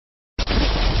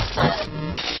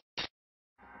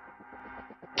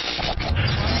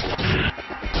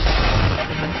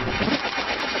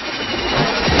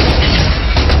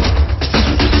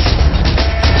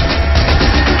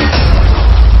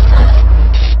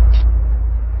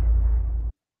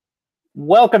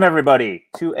Welcome, everybody,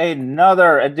 to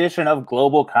another edition of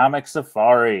Global Comic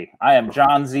Safari. I am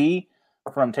John Z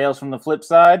from Tales from the Flip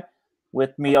Side.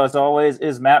 With me, as always,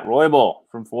 is Matt Roybal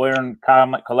from Foreign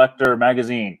Comic Collector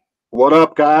Magazine. What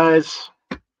up, guys?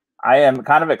 I am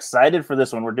kind of excited for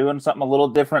this one. We're doing something a little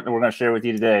different that we're going to share with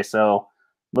you today. So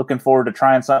looking forward to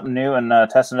trying something new and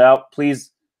testing it out.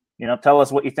 Please, tell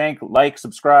us what you think. Like,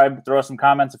 subscribe, throw us some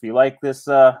comments if you like this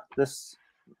this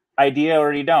idea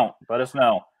or you don't. Let us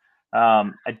know.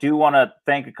 I do want to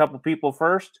thank a couple people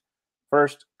first.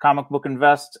 First,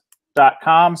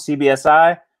 comicbookinvest.com,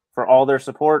 CBSI, for all their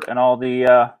support and all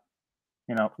the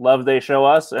love they show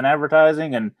us and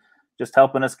advertising and just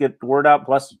helping us get the word out.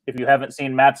 Plus, if you haven't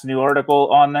seen Matt's new article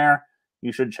on there,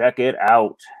 you should check it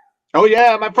out. Oh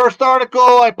yeah, my first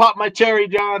article. I popped my cherry,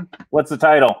 John. What's the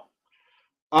title?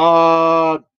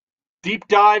 Deep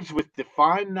dives with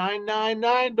Define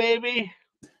 999, baby.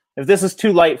 If this is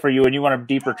too light for you and you want a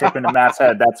deeper trip into Matt's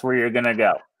head, that's where you're gonna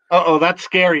go. Uh-oh, that's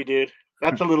scary, dude.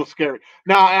 That's a little scary.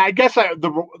 Now, I guess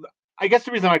the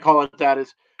reason I call it that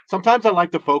is sometimes I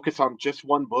like to focus on just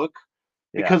one book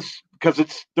because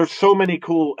there's so many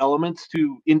cool elements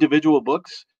to individual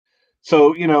books.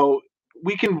 So, you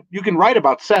can write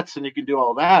about sets and you can do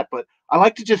all that, but I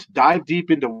like to just dive deep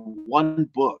into one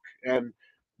book, and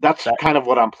that's kind of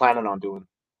what I'm planning on doing.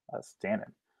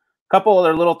 Outstanding. Couple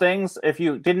other little things. If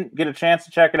you didn't get a chance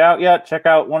to check it out yet, check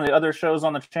out one of the other shows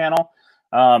on the channel.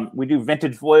 We do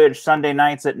Vintage Voyage Sunday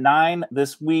nights at 9.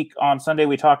 This week on Sunday,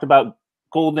 we talked about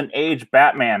Golden Age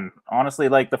Batman. Honestly,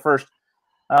 like the first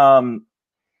 5-6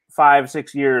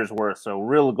 years worth. So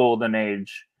real Golden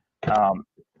Age.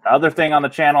 Other thing on the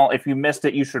channel, if you missed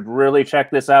it, you should really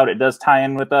check this out. It does tie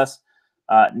in with us.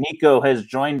 Nico has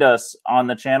joined us on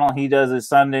the channel. He does his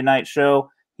Sunday night show.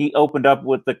 He opened up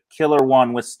with the killer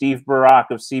one with Steve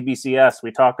Barak of CBCS.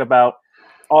 We talk about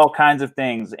all kinds of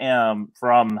things,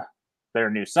 from their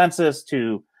new census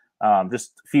to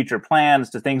just future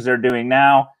plans to things they're doing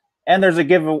now. And there's a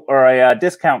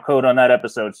discount code on that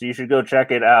episode, so you should go check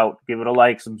it out. Give it a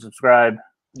like, some subscribe.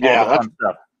 Yeah,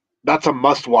 that's a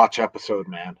must-watch episode,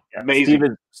 man. Yeah,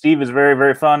 amazing. Steve is very,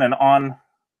 very fun and on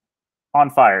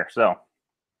fire. So,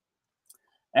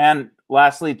 and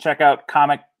lastly, check out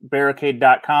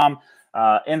comicbarricade.com.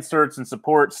 Inserts and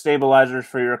support stabilizers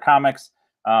for your comics.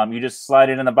 You just slide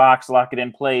it in the box, lock it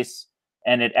in place,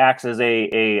 and it acts as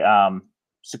a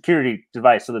security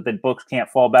device so that the books can't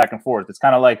fall back and forth. It's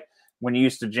kind of like when you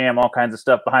used to jam all kinds of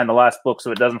stuff behind the last book so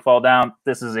it doesn't fall down.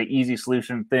 This is an easy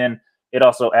solution, thin. It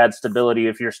also adds stability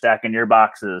if you're stacking your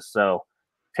boxes. So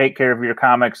take care of your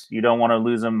comics. You don't want to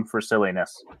lose them for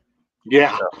silliness.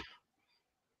 Yeah.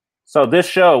 So this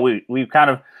show, we've kind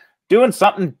of doing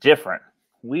something different.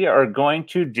 We are going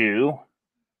to do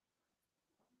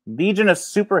Legion of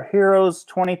Superheroes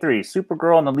 23.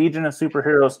 Supergirl and the Legion of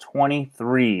Superheroes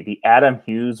 23, the Adam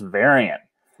Hughes variant.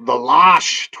 The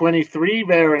Losh 23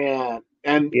 variant.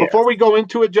 And before we go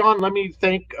into it, John, let me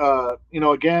thank,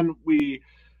 again, we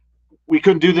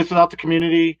couldn't do this without the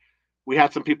community. We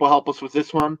had some people help us with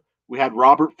this one. We had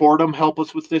Robert Fordham help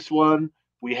us with this one.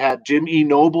 We had Jim E.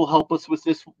 Noble help us with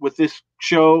this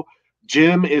show.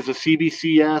 Jim is a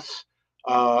CBCS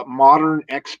modern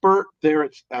expert there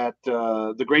at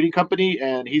the grading company,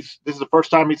 and this is the first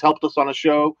time he's helped us on a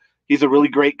show. He's a really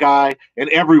great guy, and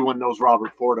everyone knows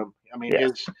Robert Fordham. I mean,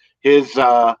 his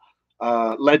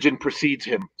legend precedes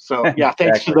him. So yeah,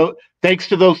 thanks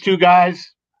to those two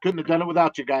guys. Couldn't have done it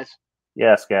without you guys.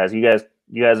 Yes, guys, you guys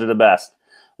are the best.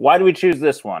 Why do we choose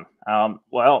this one?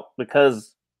 Well,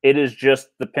 because it is just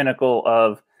the pinnacle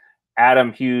of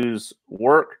Adam Hughes'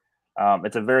 work.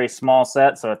 It's a very small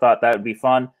set, so I thought that would be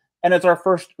fun. And it's our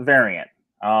first variant.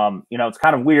 It's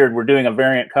kind of weird. We're doing a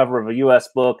variant cover of a U.S.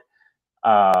 book.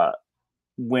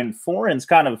 When foreign's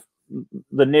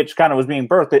the niche was being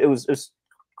birthed, it was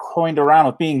coined around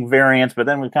with being variants, but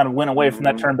then we kind of went away from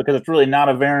that term because it's really not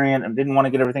a variant and didn't want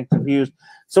to get everything confused.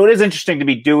 So it is interesting to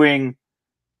be doing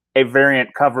a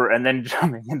variant cover and then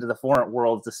jumping into the foreign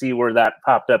world to see where that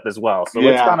popped up as well. So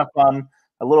it's kind of fun,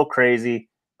 a little crazy.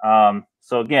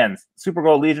 So again,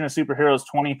 Supergirl Legion of Superheroes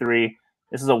 23.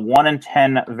 This is a 1 in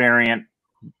 10 variant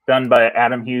done by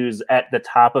Adam Hughes at the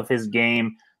top of his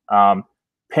game.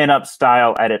 Pin-up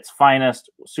style at its finest.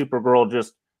 Supergirl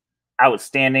just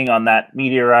outstanding on that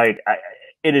meteorite.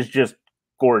 It is just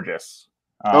gorgeous.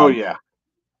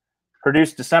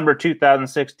 Produced December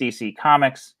 2006, DC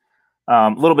Comics. A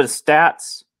little bit of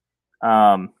stats.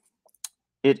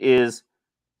 It is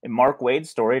a Mark Waid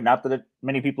story. Not that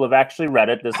many people have actually read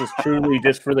it. This is truly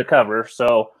just for the cover.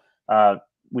 So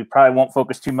we probably won't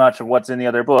focus too much on what's in the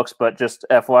other books, but just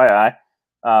FYI.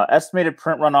 Estimated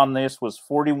print run on this was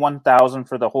 41,000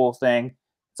 for the whole thing.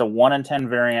 It's a 1 in 10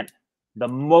 variant. The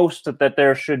most that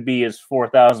there should be is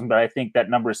 4,000, but I think that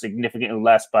number is significantly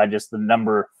less by just the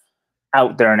number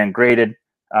out there and ungraded.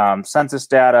 Census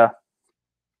data,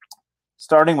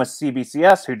 starting with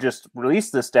CBCS, who just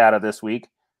released this data this week.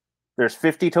 There's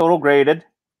 50 total graded,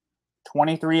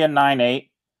 23 and 9.8,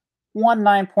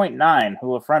 9.9,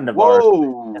 who a friend of ours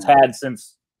has had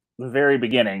since the very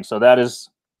beginning. So that is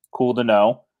cool to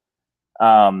know.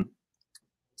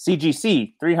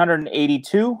 CGC,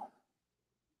 382,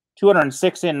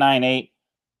 206 in 9.8,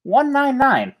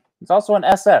 199. It's also an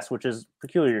SS, which is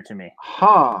peculiar to me.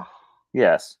 Huh.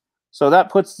 Yes. So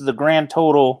that puts the grand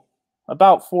total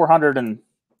about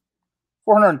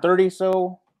 430.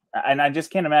 So, and I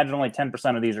just can't imagine only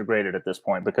 10% of these are graded at this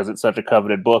point because it's such a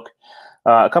coveted book.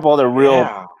 A couple other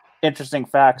real interesting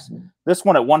facts. This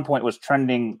one at one point was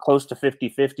trending close to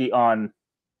 50-50 on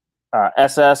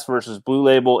SS versus Blue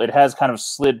Label. It has kind of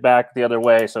slid back the other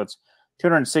way. So it's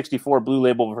 264 Blue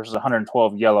Label versus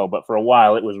 112 Yellow. But for a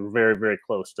while, it was very, very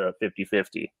close to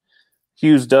 50-50.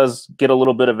 Hughes does get a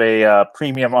little bit of a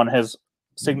premium on his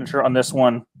signature on this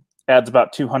one. Adds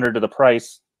about $200 to the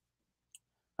price.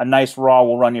 A nice raw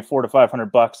will run you $400 to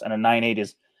 $500, and a 9.8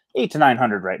 is $800 to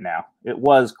 $900 right now. It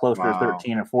was closer to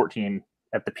 13 or 14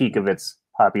 at the peak of its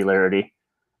popularity.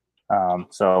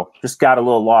 So just got a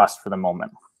little lost for the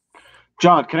moment.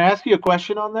 John, can I ask you a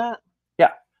question on that?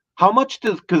 Yeah. How much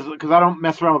does, because I don't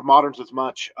mess around with moderns as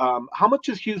much, how much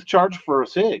does Hughes charge for a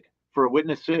SIG, for a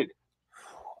Witness SIG?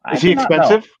 Is he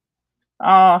expensive?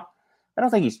 I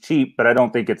don't think he's cheap, but I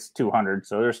don't think it's 200.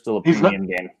 So there's still a premium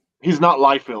game. He's not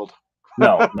Liefeld.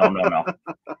 No.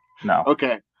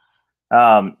 Okay.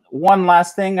 One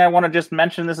last thing I want to just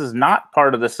mention. This is not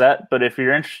part of the set, but if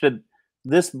you're interested,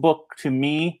 this book to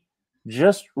me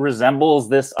just resembles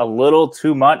this a little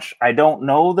too much. I don't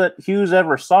know that Hughes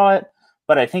ever saw it,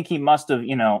 but I think he must have,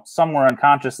 somewhere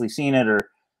unconsciously seen it, or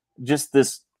just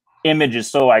this image is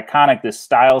so iconic, this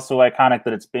style so iconic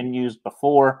that it's been used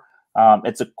before.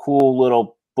 It's a cool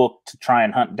little book to try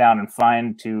and hunt down and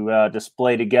find to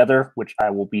display together, which I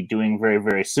will be doing very,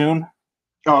 very soon.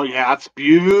 Oh, yeah, it's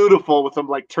beautiful with them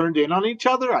like turned in on each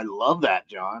other. I love that,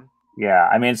 John. Yeah,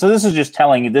 I mean, so this is just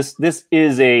telling you this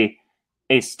is a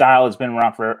style that's been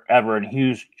around forever, and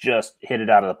Hughes just hit it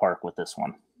out of the park with this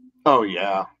one. Oh,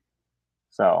 yeah.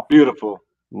 So beautiful.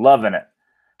 Loving it.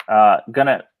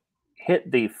 Gonna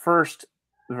hit the first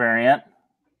variant.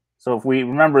 So if we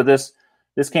remember this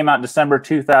came out in December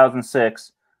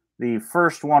 2006. The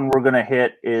first one we're going to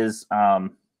hit is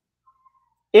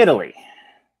Italy,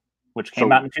 which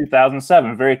came out in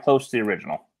 2007, very close to the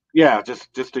original. Yeah,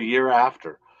 just a year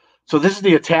after. So this is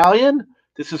the Italian.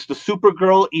 This is the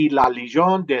Supergirl e la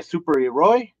Legion dei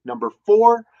Supereroi, number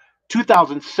 4,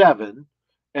 2007.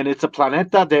 And it's a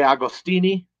Planeta de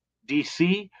Agostini,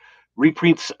 DC.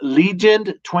 Reprints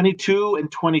Legend 22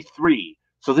 and 23.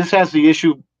 So this has the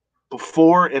issue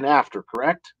before and after,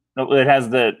 correct? No, it has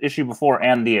the issue before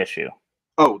and the issue.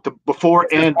 Oh, the before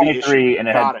and the issue. And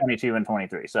it had 22 and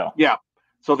 23. So yeah,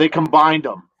 so they combined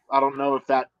them. I don't know if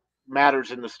that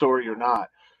matters in the story or not.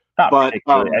 Not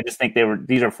particularly. I just think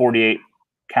these are 48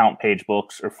 count page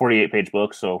books or 48 page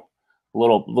books, so a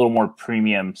little more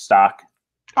premium stock.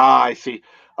 I see.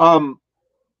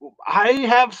 I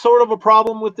have sort of a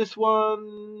problem with this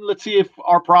one. Let's see if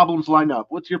our problems line up.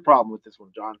 What's your problem with this one,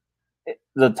 John?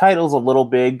 The title's a little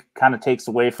big, kind of takes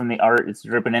away from the art. It's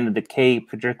dripping into the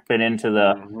cape, dripping into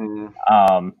the,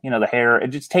 the hair. It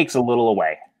just takes a little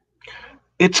away.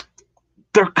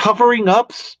 They're covering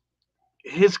up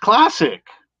his classic.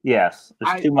 Yes,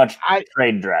 there's too much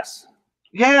trade dress.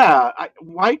 Yeah,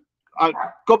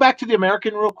 go back to the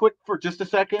American real quick for just a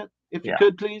second, if you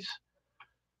could, please.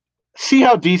 See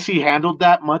how DC handled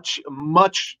that much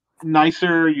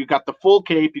nicer. You got the full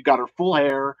cape, you got her full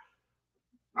hair.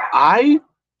 I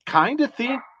kind of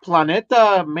think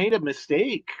Planeta made a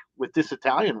mistake with this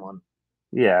Italian one.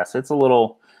 Yes, it's a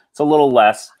little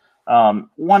less.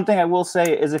 One thing I will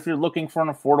say is if you're looking for an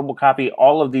affordable copy,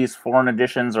 all of these foreign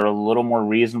editions are a little more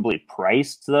reasonably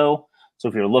priced, though. So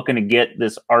if you're looking to get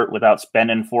this art without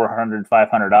spending $400,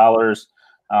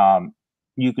 $500,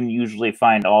 you can usually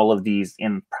find all of these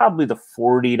in probably the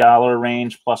 $40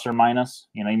 range, plus or minus.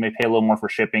 You may pay a little more for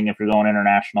shipping if you're going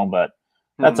international, but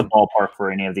that's a ballpark for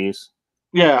any of these.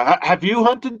 Yeah. Have you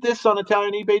hunted this on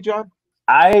Italian eBay, John?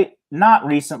 Not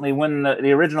recently. When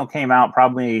the original came out,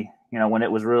 probably, when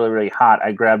it was really, really hot,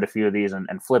 I grabbed a few of these and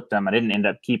flipped them. I didn't end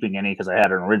up keeping any because I had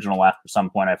an original after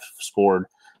some point I scored,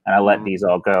 and I let these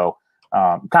all go.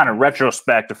 Kind of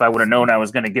retrospect, if I would have known I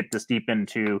was going to get this deep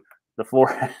into the floor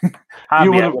hobby,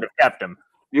 I would have kept them.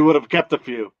 You would have kept a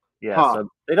few. Yeah, so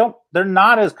they're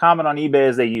not as common on eBay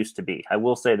as they used to be. I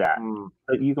will say that.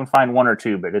 But you can find one or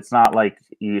two, but it's not like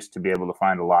you used to be able to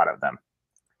find a lot of them.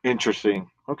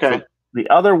 Interesting. Okay. So the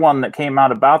other one that came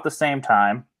out about the same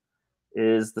time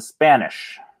is the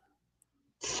Spanish.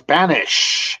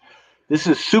 This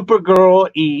is Supergirl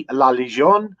y la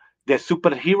Legión de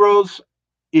Superheroes,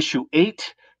 issue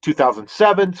 8,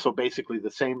 2007. So basically the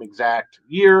same exact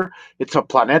year. It's a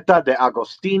Planeta de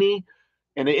Agostini,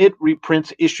 and it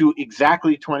reprints issue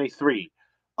exactly 23.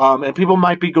 And people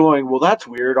might be going, well, that's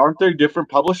weird. Aren't there different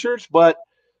publishers? But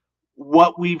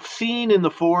what we've seen in the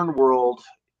foreign world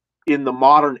in the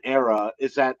modern era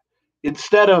is that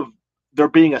instead of there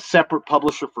being a separate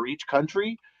publisher for each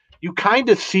country, you kind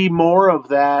of see more of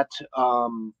that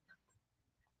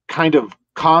kind of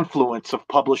confluence of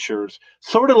publishers,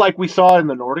 sort of like we saw in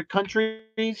the Nordic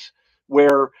countries,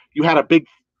 where you had a big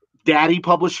daddy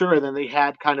publisher and then they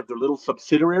had kind of their little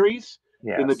subsidiaries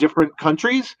in the different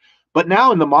countries. But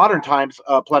now in the modern times,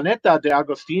 Planeta de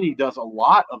Agostini does a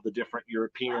lot of the different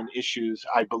European issues,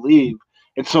 I believe.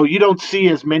 And so you don't see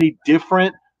as many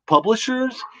different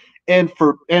publishers. And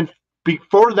for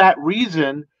that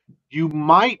reason, you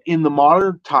might, in the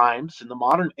modern times, in the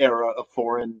modern era of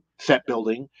foreign set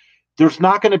building, there's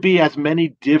not going to be as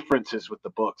many differences with the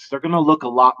books. They're going to look a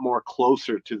lot more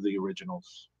closer to the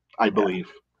originals, I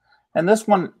believe. And this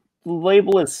one, the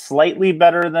label is slightly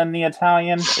better than the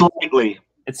Italian. Slightly.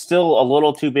 It's still a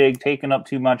little too big, taking up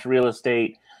too much real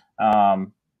estate,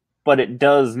 but it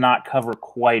does not cover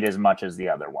quite as much as the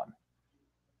other one.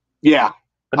 Yeah,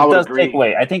 but it does take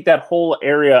away. I think that whole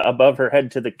area above her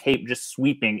head to the cape just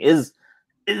sweeping is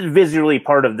visually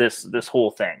part of this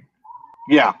whole thing.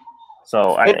 Yeah.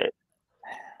 So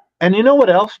and you know what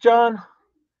else, John?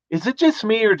 Is it just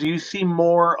me, or do you see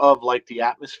more of like the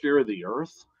atmosphere of the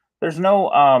Earth? There's no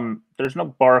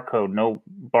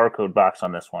barcode box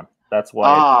on this one. That's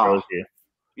why it shows you.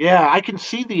 Yeah, I can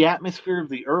see the atmosphere of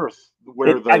the Earth.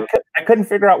 I couldn't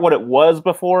figure out what it was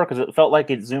before because it felt like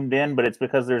it zoomed in, but it's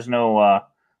because there's no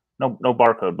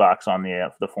barcode box on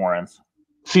the forends.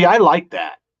 See, I like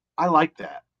that.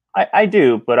 I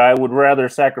do, but I would rather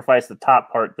sacrifice the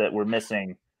top part that we're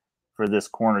missing for this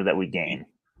corner that we gain.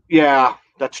 Yeah,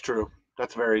 that's true.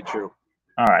 That's very true.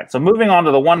 All right, so moving on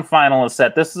to the one final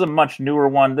set. This is a much newer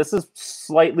one. This is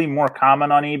slightly more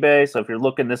common on eBay, so if you're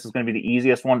looking, this is going to be the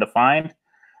easiest one to find.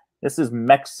 This is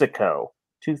Mexico,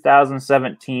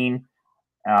 2017.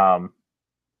 I'll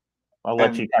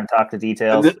let you kind of talk the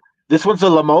details. This one's a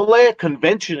La Mole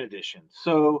Convention Edition.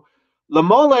 So La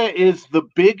Mole is the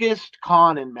biggest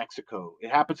con in Mexico.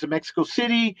 It happens in Mexico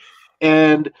City,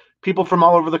 and people from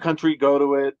all over the country go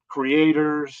to it.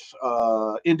 Creators,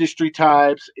 industry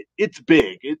types. It's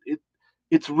big.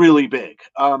 It's really big.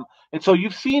 And so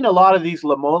you've seen a lot of these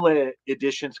La Mole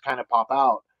editions kind of pop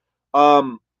out.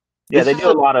 They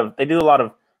do a lot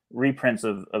of reprints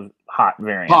of hot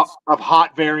variants. Of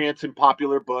hot variants in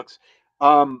popular books.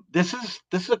 This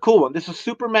is a cool one. This is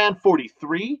Superman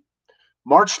 43,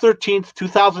 March 13th,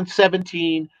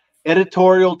 2017,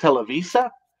 Editorial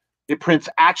Televisa. It prints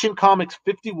Action Comics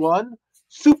 51,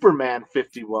 Superman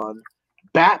 51,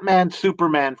 Batman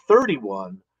Superman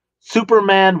 31,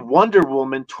 Superman Wonder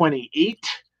Woman 28.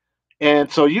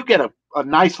 And so you get a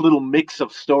nice little mix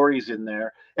of stories in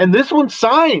there. And this one's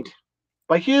signed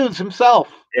by Hughes himself.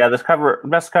 Yeah, best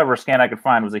cover scan I could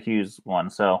find was a Hughes one,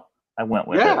 so I went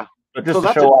with it. But just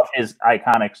to show off his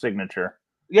iconic signature.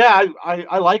 Yeah,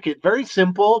 I like it. Very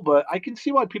simple, but I can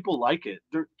see why people like it.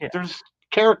 There's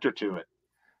character to it.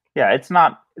 Yeah, he's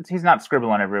not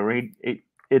scribbling everywhere.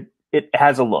 It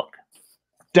has a look.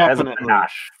 Definitely. It has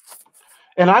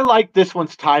a and I like this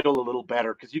one's title a little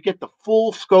better because you get the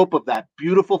full scope of that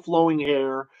beautiful flowing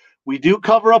hair. We do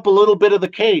cover up a little bit of the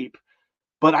cape,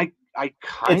 but I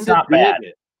kind of dig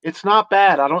it. It's not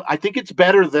bad. I think it's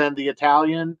better than the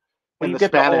Italian and the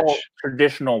Spanish. The whole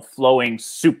traditional flowing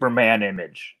Superman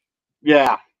image.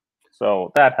 Yeah.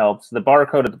 So that helps. The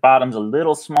barcode at the bottom's a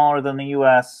little smaller than the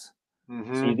US.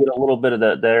 Mm-hmm. So you get a little bit of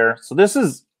that there. So this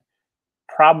is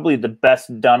probably the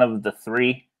best done of the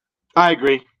three. I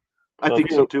agree. I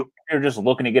think so too. If you're just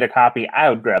looking to get a copy, I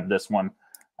would grab this one.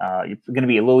 It's going to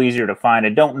be a little easier to find. I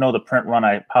don't know the print run.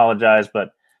 I apologize,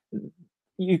 but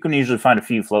you can usually find a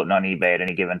few floating on eBay at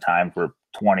any given time for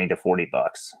 $20 to $40.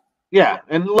 Yeah,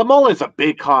 and La Mole is a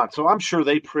big con, so I'm sure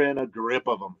they print a grip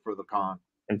of them for the con.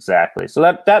 Exactly. So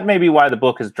that may be why the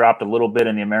book has dropped a little bit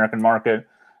in the American market,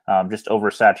 just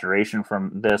oversaturation from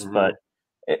this, but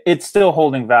it's still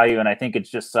holding value, and I think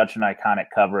it's just such an iconic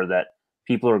cover that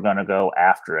people are going to go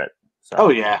after it. So. Oh,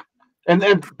 yeah.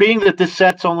 And being that this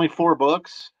set's only 4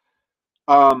 books,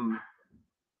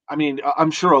 I mean, I'm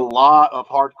sure a lot of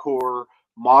hardcore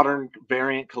modern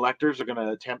variant collectors are going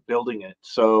to attempt building it.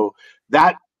 So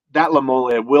that La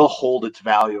Mole will hold its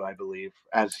value, I believe,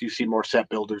 as you see more set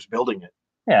builders building it.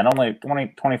 Yeah, and only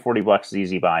 20, $40 is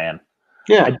easy buy-in.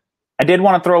 Yeah. I did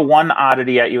want to throw one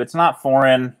oddity at you. It's not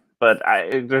foreign, but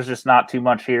there's just not too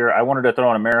much here. I wanted to throw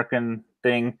an American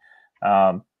thing.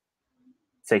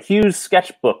 It's a Hughes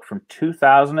sketchbook from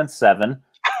 2007.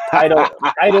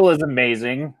 Title is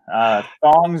amazing.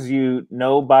 Songs you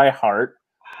know by heart.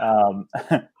 By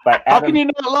Adam, how can you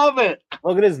not love it?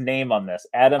 Look at his name on this,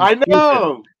 Adam. I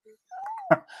know.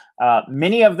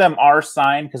 Many of them are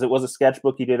signed because it was a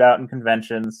sketchbook he did out in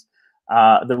conventions.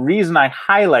 The reason I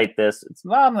highlight this, it's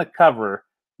not on the cover,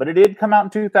 but it did come out in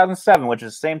 2007, which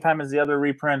is the same time as the other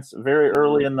reprints, very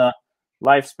early in the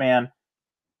lifespan.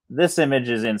 This image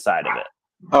is inside of it.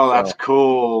 Oh, that's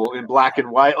cool. In black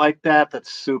and white like that.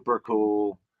 That's super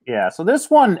cool. Yeah, so this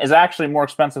one is actually more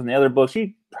expensive than the other books.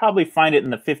 You probably find it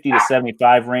in the 50 to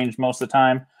 75 range most of the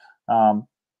time.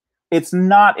 It's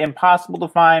not impossible to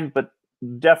find, but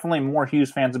definitely more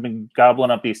Hughes fans have been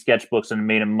gobbling up these sketchbooks and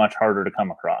made them much harder to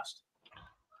come across.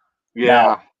 Yeah.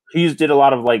 Now, Hughes did a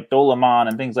lot of like Dolemon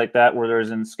and things like that where there's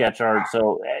in sketch art,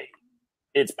 so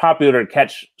it's popular to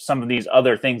catch some of these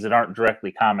other things that aren't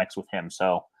directly comics with him.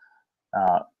 So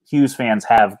Hughes fans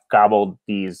have gobbled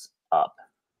these up.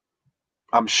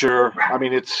 I'm sure. I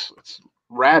mean, it's a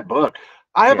rad book.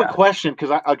 I have a question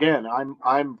because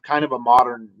I'm kind of a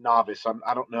modern novice.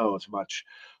 I don't know as much.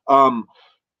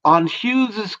 On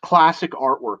Hughes's classic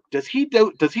artwork, does he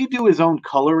do his own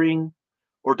coloring,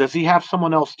 or does he have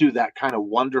someone else do that kind of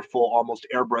wonderful, almost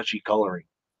airbrushy coloring?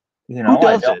 You know, who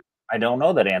does it? I don't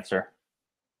know that answer.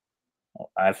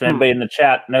 If anybody in the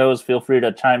chat knows, feel free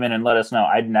to chime in and let us know.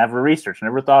 I'd never researched,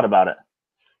 never thought about it.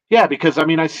 Yeah, because I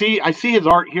mean, I see his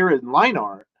art here in line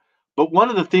art, but one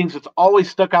of the things that's always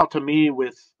stuck out to me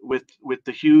with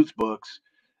the Hughes books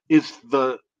is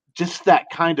just that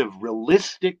kind of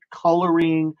realistic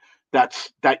coloring.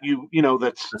 That's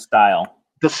the style.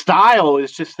 The style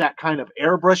is just that kind of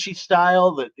airbrushy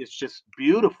style that is just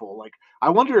beautiful. Like, I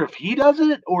wonder if he does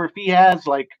it or if he has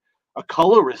like a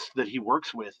colorist that he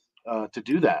works with to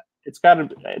do that. It's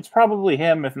probably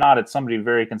him. If not, it's somebody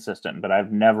very consistent, but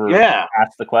I've never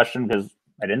asked the question because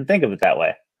I didn't think of it that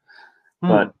way.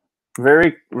 But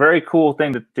very, very cool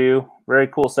thing to do. Very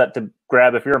cool set to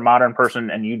grab. If you're a modern person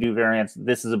and you do variants,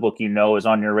 this is a book is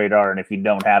on your radar. And if you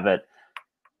don't have it,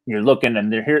 you're looking,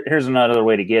 and here's another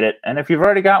way to get it. And if you've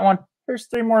already got one, there's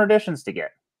 3 more editions to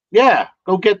get. Yeah,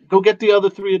 go get the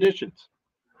other 3 editions.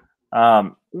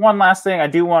 One last thing, I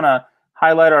do want to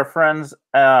highlight our friends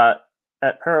at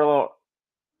Parallel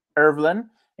Ervlin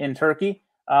in Turkey.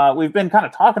 We've been kind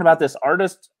of talking about this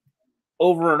artist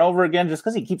over and over again just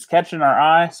because he keeps catching our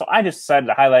eye. So I just decided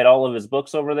to highlight all of his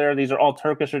books over there. These are all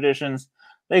Turkish editions.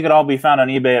 They could all be found on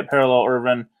eBay at Parallel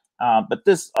Ervlin. But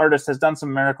this artist has done some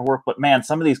American work. But, man,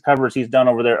 some of these covers he's done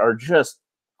over there are just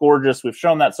gorgeous. We've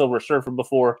shown that Silver Surfer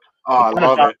before. Oh, I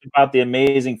love it. About the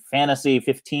amazing Fantasy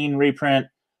 15 reprint.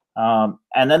 And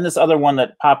then this other one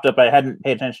that popped up I hadn't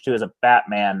paid attention to is a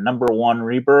Batman #1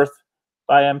 Rebirth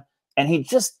by him. And he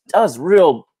just does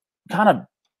real kind of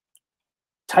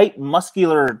tight,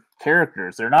 muscular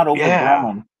characters. They're not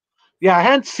overblown. Yeah, I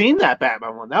hadn't seen that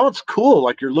Batman one. That one's cool.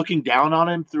 Like you're looking down on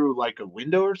him through like a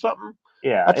window or something.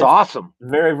 Yeah. That's awesome.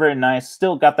 Very, very nice.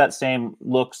 Still got that same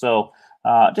look. So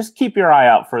just keep your eye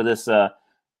out for this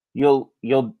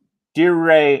Yildiray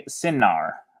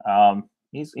Sinar.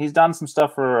 He's done some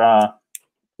stuff for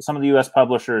some of the U.S.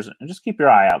 publishers, and just keep your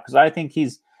eye out because I think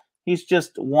he's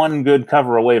just one good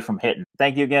cover away from hitting.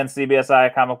 Thank you again,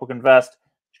 CBSI Comic Book Invest.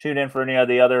 Tune in for any of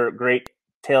the other great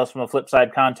Tales from the Flip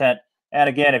Side content. And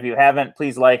again, if you haven't,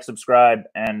 please like, subscribe,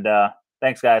 and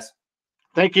thanks, guys.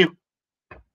 Thank you.